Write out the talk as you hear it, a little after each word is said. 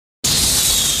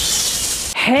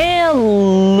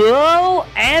Hello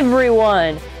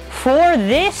everyone! For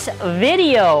this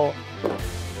video,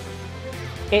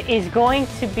 it is going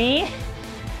to be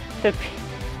the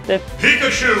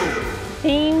Pikachu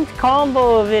themed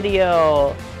combo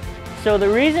video. So the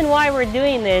reason why we're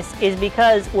doing this is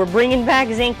because we're bringing back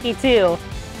ZANKYE 2.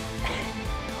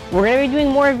 We're going to be doing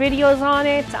more videos on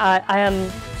it. I am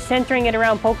centering it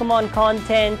around Pokemon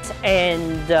content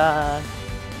and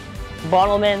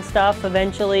Bottleman stuff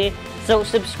eventually. So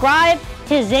subscribe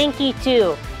to ZANKYE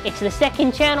 2. It's the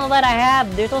second channel that I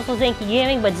have. There's also ZANKYE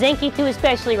Gaming, but ZANKYE 2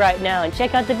 especially right now. And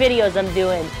check out the videos I'm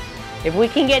doing. If we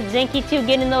can get ZANKYE 2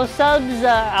 getting those subs,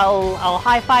 I'll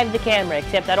high-five the camera.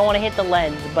 Except I don't want to hit the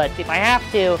lens. But if I have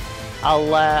to, I'll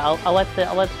let the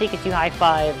Pikachu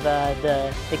high-five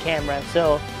the camera.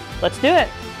 So let's do it.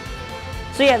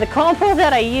 So yeah, the combo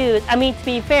that I used, I mean, to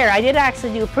be fair, I did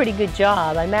actually do a pretty good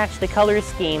job. I matched the color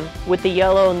scheme with the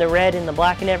yellow and the red and the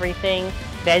black and everything.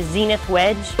 That Zenith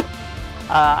Wedge.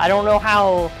 I don't know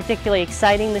how particularly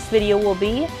exciting this video will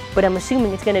be, but I'm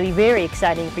assuming it's going to be very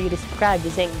exciting for you to subscribe to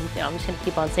ZANKYE. I'm just going to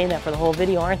keep on saying that for the whole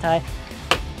video, aren't I?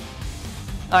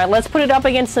 Alright, let's put it up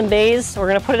against some bays. We're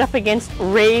going to put it up against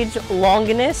Rage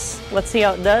Longinus. Let's see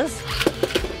how it does.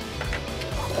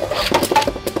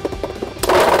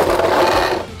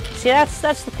 See, that's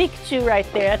the Pikachu right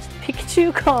there. That's the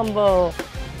Pikachu combo.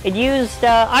 It used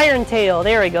Iron Tail.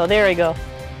 There we go, there we go.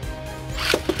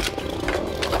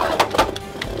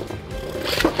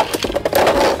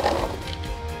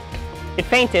 It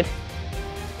fainted.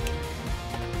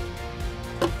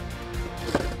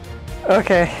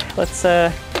 Okay, let's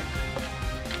Oh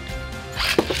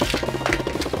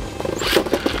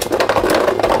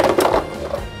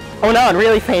no, it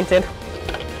really fainted.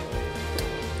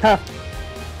 Huh.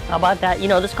 How about that? You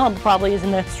know, this combo probably isn't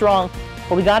that strong,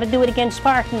 but we gotta do it against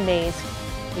Sparking Bays.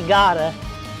 We gotta,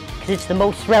 because it's the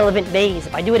most relevant bays.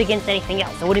 If I do it against anything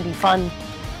else, it wouldn't be fun.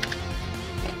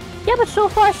 Yeah, but so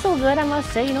far so good, I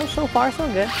must say. You know, so far so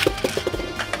good.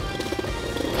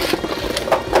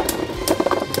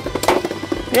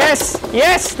 Yes!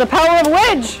 Yes! The power of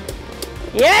Wedge!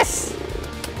 Yes!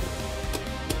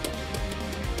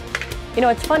 You know,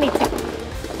 it's funny too.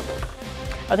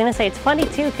 I was gonna say, it's funny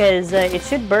too, because it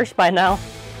should burst by now.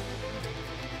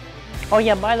 Oh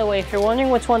yeah, by the way, if you're wondering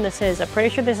which one this is, I'm pretty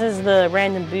sure this is the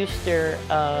random booster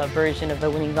version of the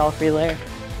Winning Valkyrie Lair.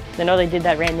 I know they did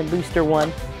that random booster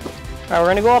one. Alright, we're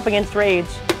gonna go up against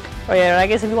Rage. Oh yeah, I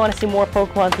guess if you want to see more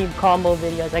Pokemon themed combo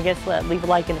videos, I guess leave a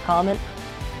like in the comment.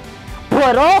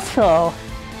 But also...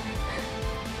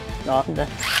 No,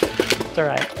 it's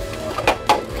alright.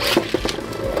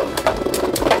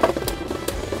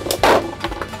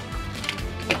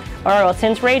 Alright, well,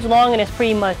 since Rage Longinus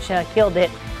pretty much killed it,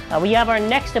 we have our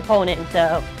next opponent,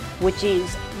 which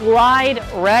is Glide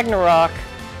Ragnarok.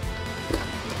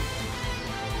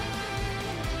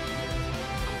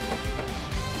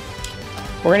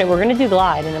 We're gonna do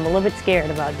Glide, and I'm a little bit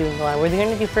scared about doing Glide. We're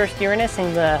gonna do first Uranus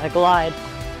and Glide.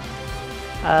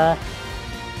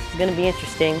 It's gonna be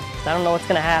interesting. I don't know what's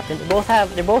gonna happen.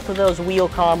 They're both of those wheel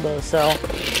combos, so.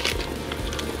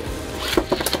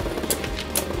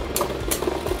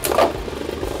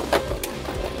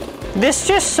 This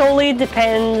just solely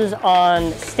depends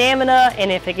on stamina and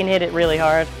if it can hit it really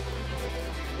hard.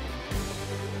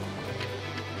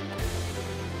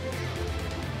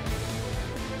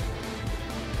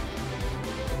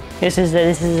 This is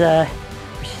a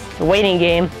waiting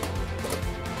game.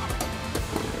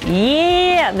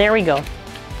 Yeah, there we go. All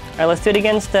right, let's do it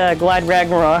against Glide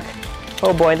Ragnarok.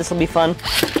 Oh boy, this will be fun.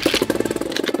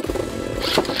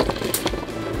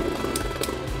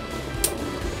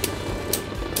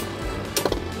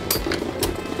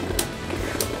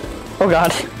 Oh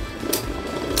god.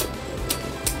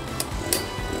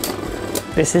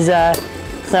 This is not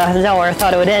where I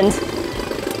thought it would end.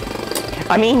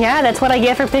 I mean, yeah, that's what I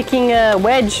get for picking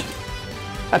Wedge.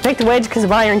 I picked Wedge because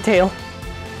of Iron Tail.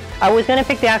 I was gonna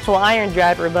pick the actual Iron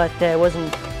Driver, but it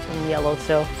wasn't in yellow,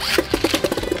 so.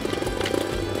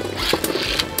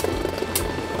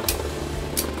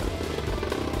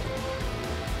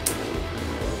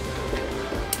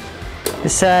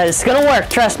 It's gonna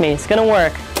work, trust me, it's gonna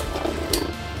work.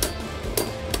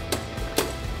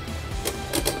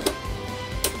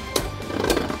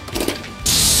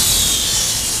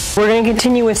 We're going to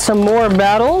continue with some more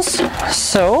battles,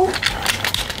 so,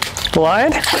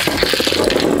 Glide.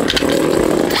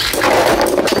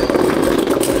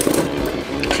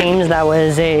 Seems that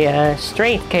was a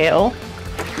straight KO.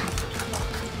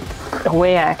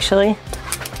 Away, actually.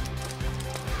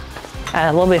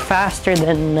 A little bit faster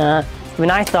than I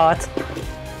thought.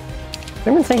 I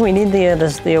don't think we need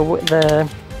the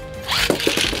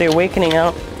the awakening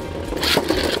out.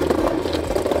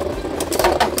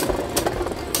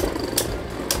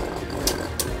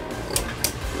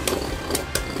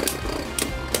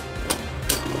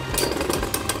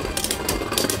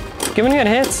 Giving good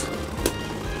hits.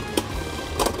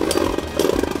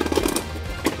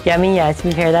 Yeah, I mean, yeah, to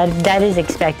be fair, that is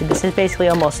expected. This is basically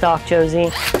almost stock Cho-Z.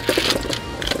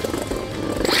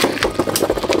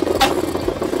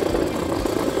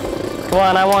 Come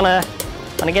on, I wanna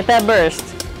get that burst.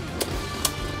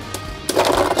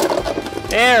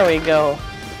 There we go.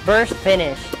 Burst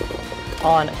finish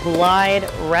on Glide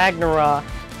Ragnarok.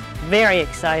 Very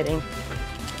exciting.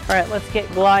 All right, let's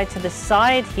get Glide to the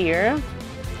side here.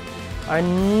 Our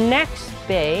next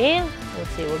bay, let's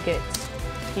see, we'll get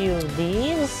a few of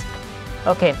these.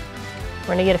 Okay, we're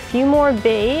gonna get a few more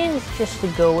bays just to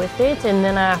go with it, and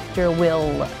then after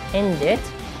we'll end it.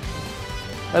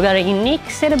 I've got a unique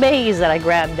set of bays that I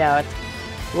grabbed out.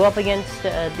 Go up against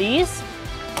these,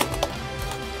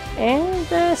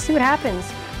 and see what happens.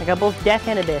 I got both Death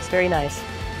and Abyss, very nice.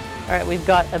 All right, we've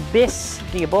got Abyss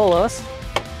Diabolos.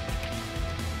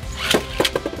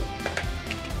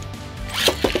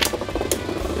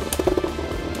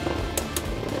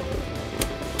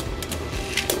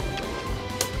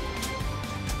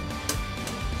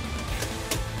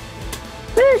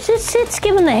 It's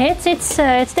giving the hits. It's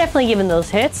definitely giving those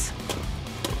hits.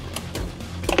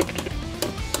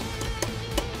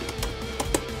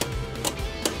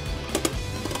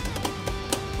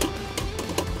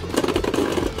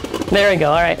 There we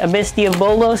go. All right, Abyss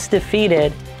Diabolos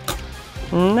defeated.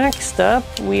 Next up,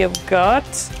 we have got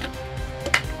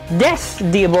Death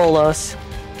Diabolos.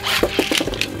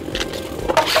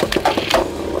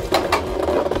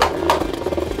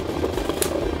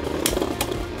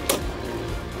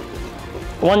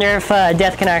 Wonder if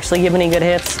Death can actually give any good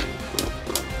hits.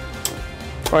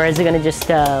 Or is it gonna just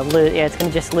lose? Yeah, it's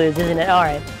gonna just lose, isn't it?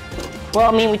 Alright. Well,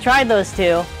 I mean, we tried those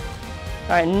two.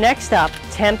 Alright, next up,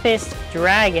 Tempest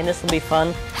Dragon. This will be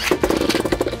fun.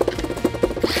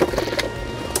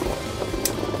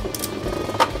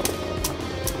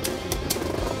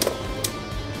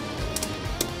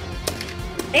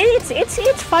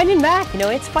 It's fighting back, you know,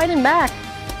 it's fighting back.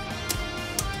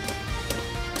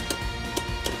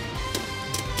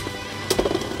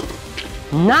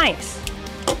 Nice.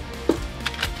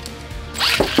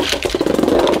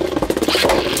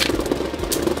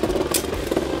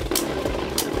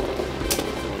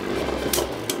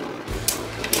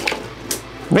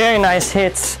 Very nice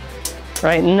hits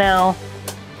right now.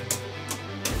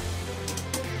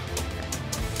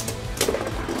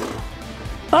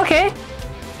 Okay,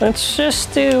 let's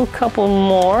just do a couple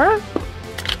more.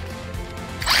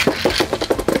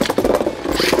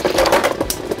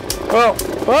 Whoa,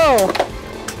 whoa.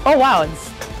 Oh wow,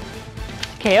 it's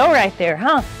KO right there,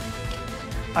 huh?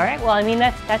 All right, well, I mean,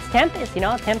 that's Tempest, you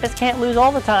know? Tempest can't lose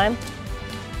all the time.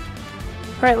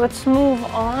 All right, let's move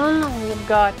on. We've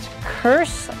got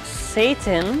Curse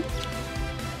Satan.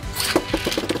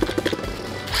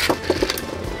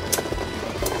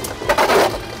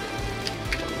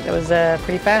 That was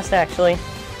pretty fast, actually.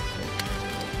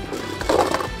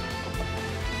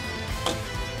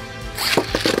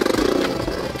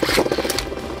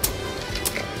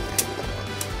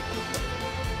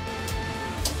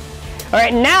 All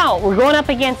right, now we're going up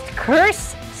against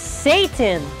Curse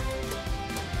Satan.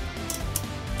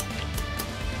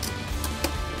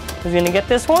 Who's gonna get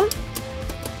this one?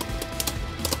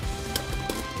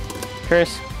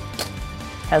 Curse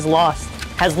has lost.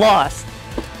 Has lost.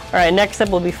 All right, next up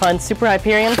will be fun. Super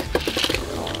Hyperion.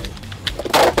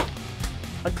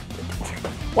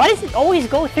 Why does it always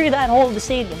go through that hole of the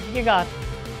stadium? Dear God.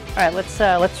 All right, let's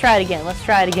try it again. Let's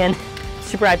try it again.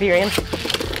 Super Hyperion.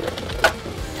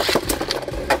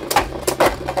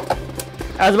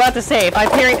 I was about to say, if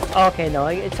Hyperion... Okay, no,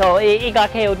 so it got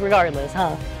KO'd regardless,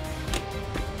 huh?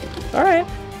 Alright.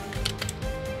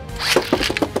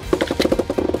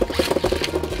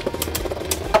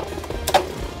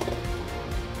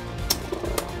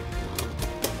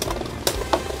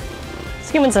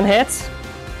 Let's give him some hits.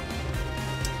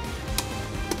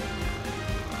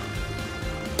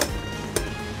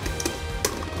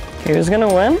 Okay, who's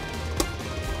gonna win?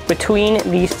 Between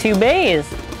these two bays.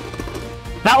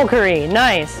 Valkyrie,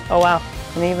 nice. Oh wow,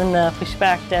 and even push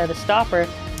back the stopper.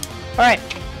 All right.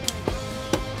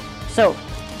 So,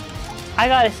 I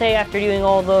gotta say, after doing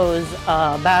all those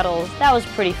battles, that was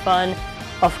pretty fun.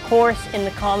 Of course, in the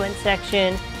comment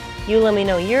section, you let me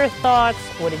know your thoughts.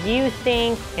 What did you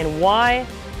think and why?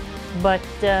 But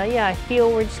yeah, I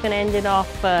feel we're just gonna end it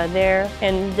off there,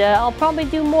 and I'll probably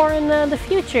do more in the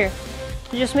future.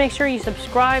 So just make sure you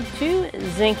subscribe to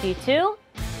ZANKYE 2.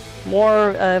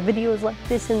 more videos like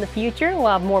this in the future. We'll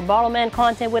have more Bottleman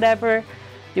content, whatever,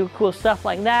 do cool stuff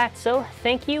like that. So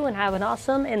thank you and have an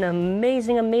awesome and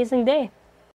amazing day.